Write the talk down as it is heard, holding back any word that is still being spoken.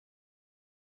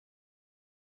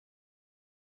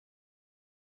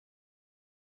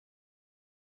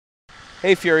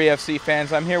Hey Fury FC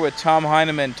fans, I'm here with Tom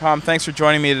Heinemann. Tom, thanks for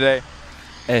joining me today.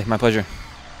 Hey, my pleasure.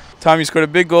 Tom, you scored a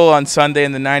big goal on Sunday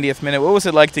in the 90th minute. What was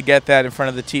it like to get that in front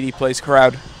of the TD Place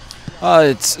crowd?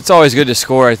 It's always good to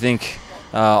score. I think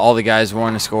all the guys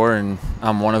want to score, and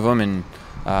I'm one of them. And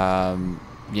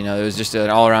it was just an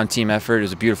all-around team effort. It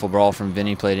was a beautiful brawl from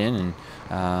Vinny played in,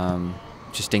 and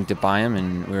just dinked it by him,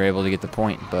 and we were able to get the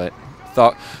point. But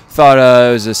thought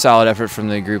it was a solid effort from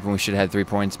the group, and we should have had 3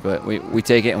 points. But we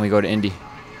take it and we go to Indy.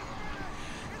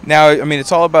 Now, I mean,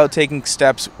 it's all about taking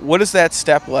steps. What is that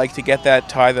step like to get that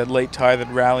tie, that late tie, that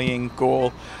rallying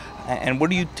goal? And what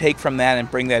do you take from that and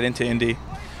bring that into Indy?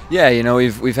 Yeah,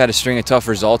 we've had a string of tough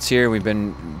results here. We've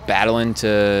been battling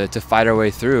to fight our way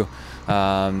through.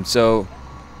 So,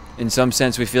 in some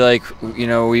sense, we feel like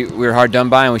we were hard done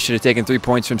by, and we should have taken 3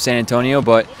 points from San Antonio.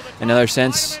 But in another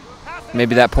sense,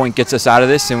 maybe that point gets us out of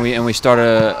this, and we start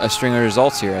a string of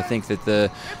results here. I think that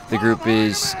the group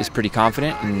is pretty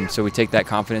confident, and so we take that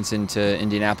confidence into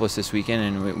Indianapolis this weekend,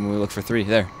 and we look for 3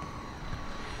 there.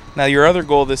 Now, your other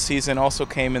goal this season also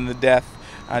came in the death.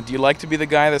 Do you like to be the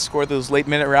guy that scored those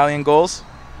late-minute rallying goals?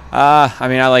 I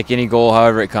mean, I like any goal,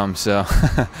 however it comes. So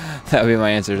that would be my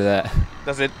answer to that.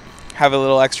 Does it have a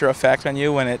little extra effect on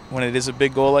you when it is a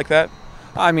big goal like that?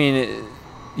 I mean,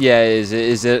 yeah, is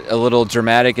it a little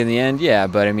dramatic in the end? Yeah,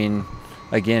 but I mean,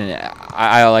 again,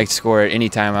 I like to score at any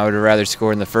time. I would have rather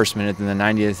scored in the first minute than the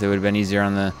 90th. It would have been easier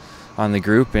on the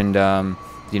group, and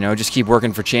just keep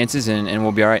working for chances, and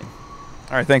we'll be all right.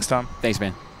 All right, thanks, Tom. Thanks,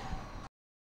 man.